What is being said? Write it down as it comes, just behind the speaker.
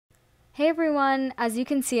Hey everyone, as you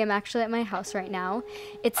can see I'm actually at my house right now.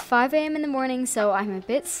 It's 5 a.m. in the morning, so I'm a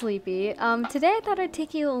bit sleepy. Today I thought I'd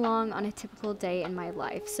take you along on a typical day in my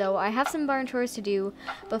life. So I have some barn chores to do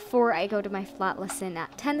before I go to my flat lesson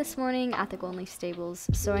at 10 this morning at the Golden Leaf Stables.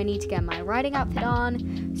 So I need to get my riding outfit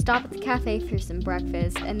on, stop at the cafe for some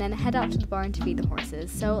breakfast, and then head out to the barn to feed the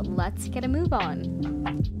horses. So let's get a move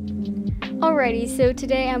on. Alrighty, so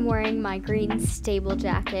today I'm wearing my green stable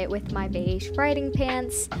jacket with my beige riding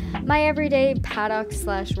pants, my everyday paddock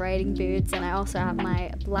 / riding boots, and I also have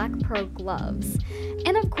my black pro gloves.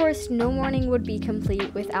 And of course, no morning would be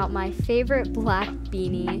complete without my favorite black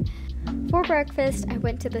beanie. For breakfast, I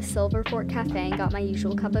went to the Silver Fort Cafe and got my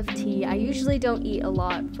usual cup of tea. I usually don't eat a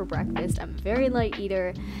lot for breakfast, I'm a very light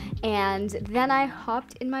eater, and then I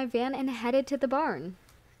hopped in my van and headed to the barn.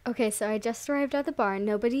 Okay, so I just arrived at the barn.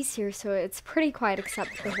 Nobody's here, so it's pretty quiet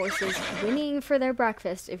except for the horses whinnying for their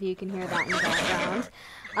breakfast, if you can hear that in the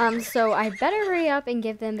background. So I better hurry up and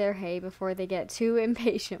give them their hay before they get too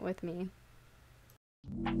impatient with me.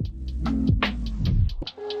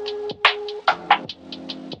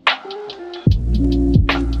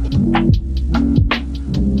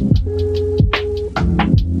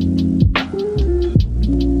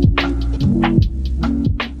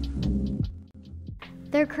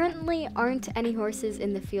 There currently aren't any horses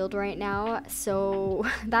in the field right now, so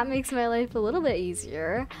that makes my life a little bit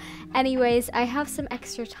easier. Anyways, I have some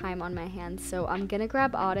extra time on my hands, so I'm gonna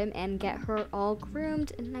grab Autumn and get her all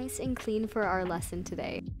groomed and nice and clean for our lesson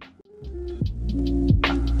today.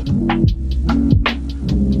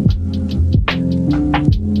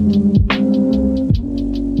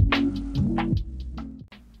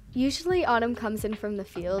 Usually Autumn comes in from the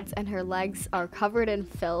fields and her legs are covered in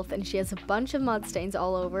filth and she has a bunch of mud stains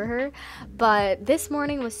all over her, but this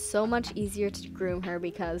morning was so much easier to groom her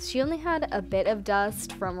because she only had a bit of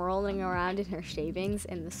dust from rolling around in her shavings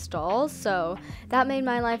in the stalls, so that made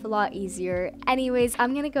my life a lot easier. Anyways,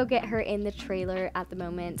 I'm gonna go get her in the trailer at the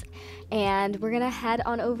moment and we're gonna head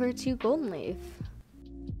on over to Golden Leaf.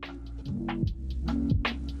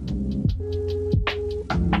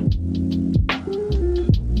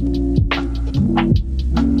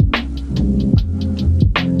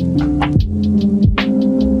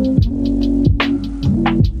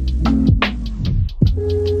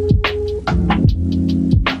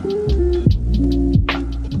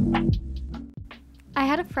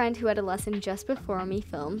 Who had a lesson just before me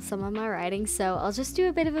filmed some of my writing, so I'll just do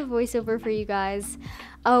a bit of a voiceover for you guys.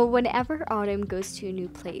 Whenever Autumn goes to a new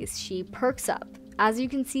place, she perks up. As you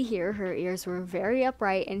can see here, her ears were very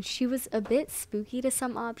upright and she was a bit spooky to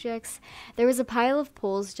some objects. There was a pile of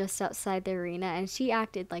poles just outside the arena and she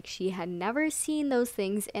acted like she had never seen those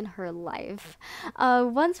things in her life.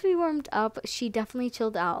 Once we warmed up, she definitely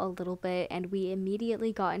chilled out a little bit and we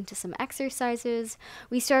immediately got into some exercises.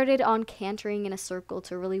 We started on cantering in a circle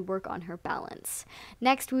to really work on her balance.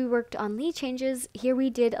 Next, we worked on lead changes. Here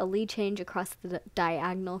we did a lead change across the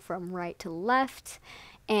diagonal from right to left.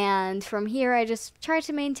 And from here, I just try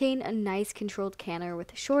to maintain a nice controlled canter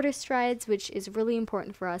with shorter strides, which is really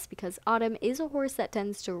important for us because Autumn is a horse that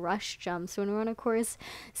tends to rush jumps when we're on a course,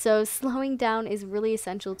 so slowing down is really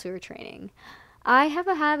essential to her training. I have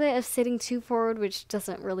a habit of sitting too forward, which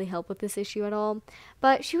doesn't really help with this issue at all,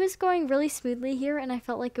 but she was going really smoothly here and I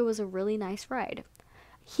felt like it was a really nice ride.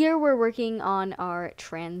 Here we're working on our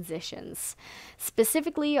transitions,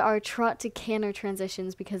 specifically our trot to canter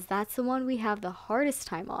transitions because that's the one we have the hardest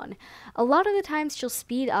time on. A lot of the times she'll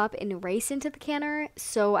speed up and race into the canter,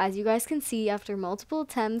 so as you guys can see, after multiple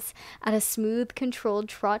attempts at a smooth, controlled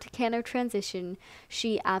trot to canter transition,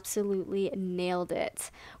 she absolutely nailed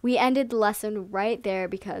it. We ended the lesson right there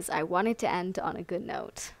because I wanted to end on a good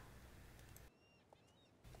note.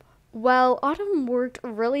 Well, Autumn worked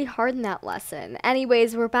really hard in that lesson.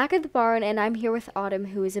 Anyways, we're back at the barn and I'm here with Autumn,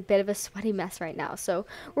 who is a bit of a sweaty mess right now. So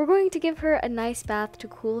we're going to give her a nice bath to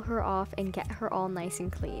cool her off and get her all nice and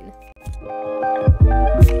clean.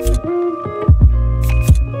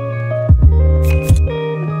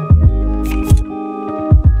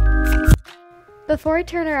 Before I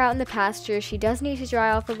turn her out in the pasture, she does need to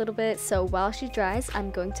dry off a little bit, so while she dries,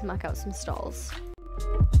 I'm going to muck out some stalls.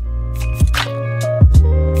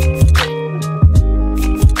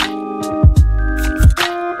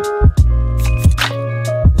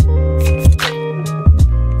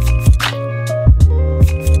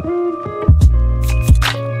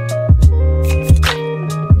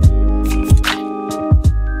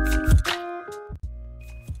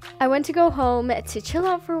 I went to go home to chill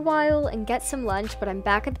out for a while and get some lunch, but I'm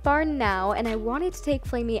back at the barn now, and I wanted to take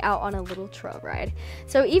Flamey out on a little trail ride.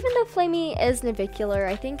 So even though Flamey is navicular,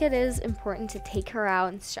 I think it is important to take her out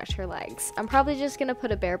and stretch her legs. I'm probably just gonna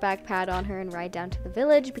put a bareback pad on her and ride down to the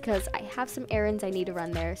village because I have some errands I need to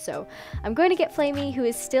run there. So I'm going to get Flamey, who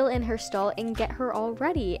is still in her stall, and get her all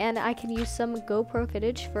ready, and I can use some GoPro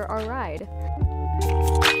footage for our ride.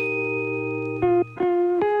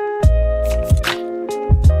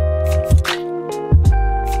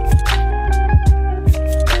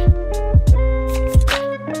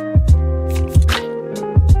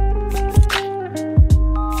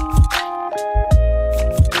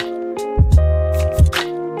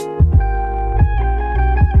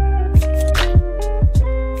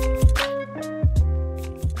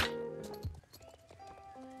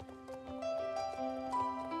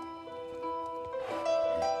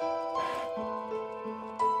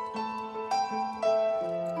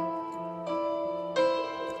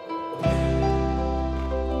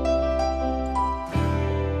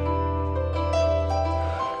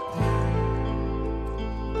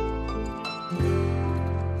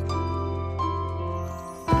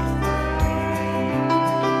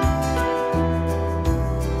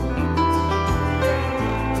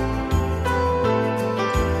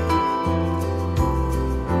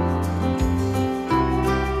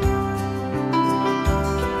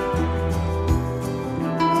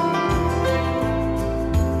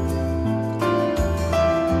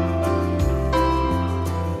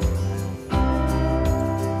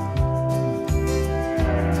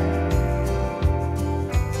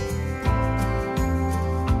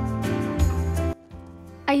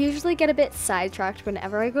 I usually get a bit sidetracked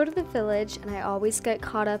whenever I go to the village, and I always get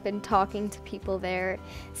caught up in talking to people there.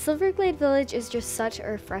 Silverglade Village is just such a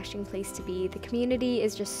refreshing place to be. The community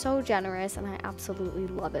is just so generous, and I absolutely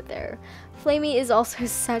love it there. Flamey is also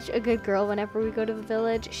such a good girl whenever we go to the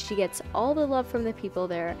village. She gets all the love from the people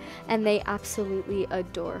there, and they absolutely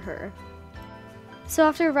adore her. So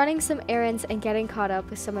after running some errands and getting caught up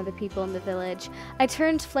with some of the people in the village, I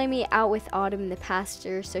turned Flamey out with Autumn in the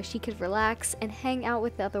pasture so she could relax and hang out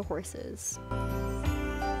with the other horses.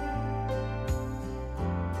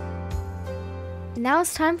 Now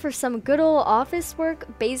it's time for some good old office work.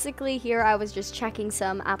 Basically here I was just checking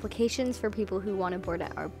some applications for people who want to board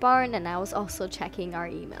at our barn, and I was also checking our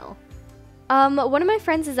email. One of my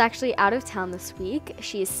friends is actually out of town this week.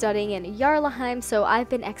 She is studying in Jarlaheim, so I've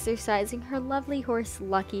been exercising her lovely horse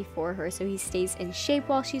Lucky for her so he stays in shape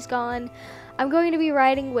while she's gone. I'm going to be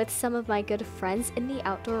riding with some of my good friends in the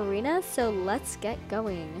outdoor arena, so let's get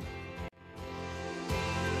going.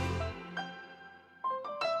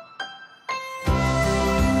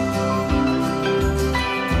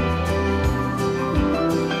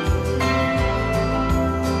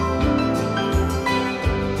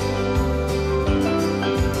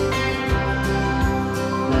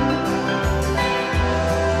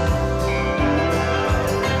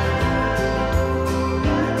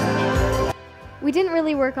 We didn't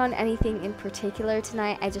really work on anything in particular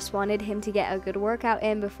tonight. I just wanted him to get a good workout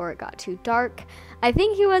in before it got too dark. I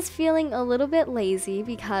think he was feeling a little bit lazy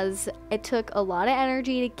because it took a lot of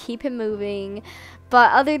energy to keep him moving.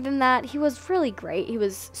 But other than that, he was really great. He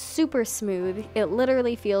was super smooth. It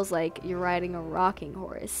literally feels like you're riding a rocking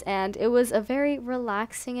horse. And it was a very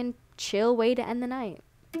relaxing and chill way to end the night.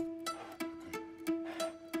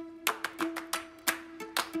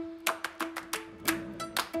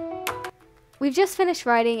 We've just finished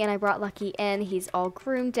riding and I brought Lucky in. He's all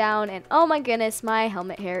groomed down and oh my goodness, my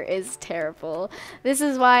helmet hair is terrible. This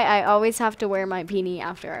is why I always have to wear my beanie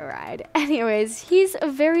after I ride. Anyways, he's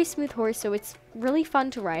a very smooth horse, so it's really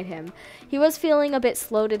fun to ride him. He was feeling a bit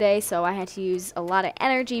slow today, so I had to use a lot of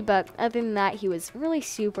energy, but other than that, he was really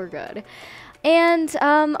super good. And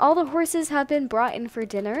all the horses have been brought in for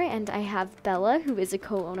dinner, and I have Bella, who is a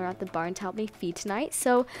co-owner at the barn, to help me feed tonight.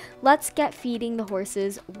 So let's get feeding the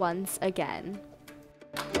horses once again.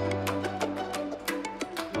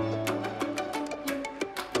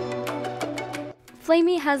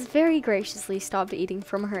 Flamey has very graciously stopped eating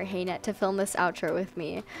from her hay net to film this outro with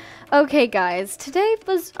me. Okay guys, today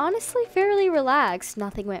was honestly fairly relaxed.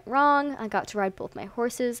 Nothing went wrong. I got to ride both my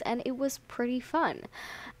horses, and it was pretty fun.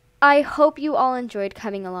 I hope you all enjoyed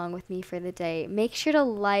coming along with me for the day. Make sure to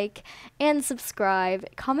like and subscribe.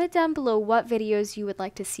 Comment down below what videos you would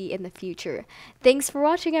like to see in the future. Thanks for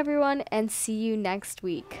watching, everyone, and see you next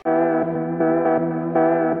week.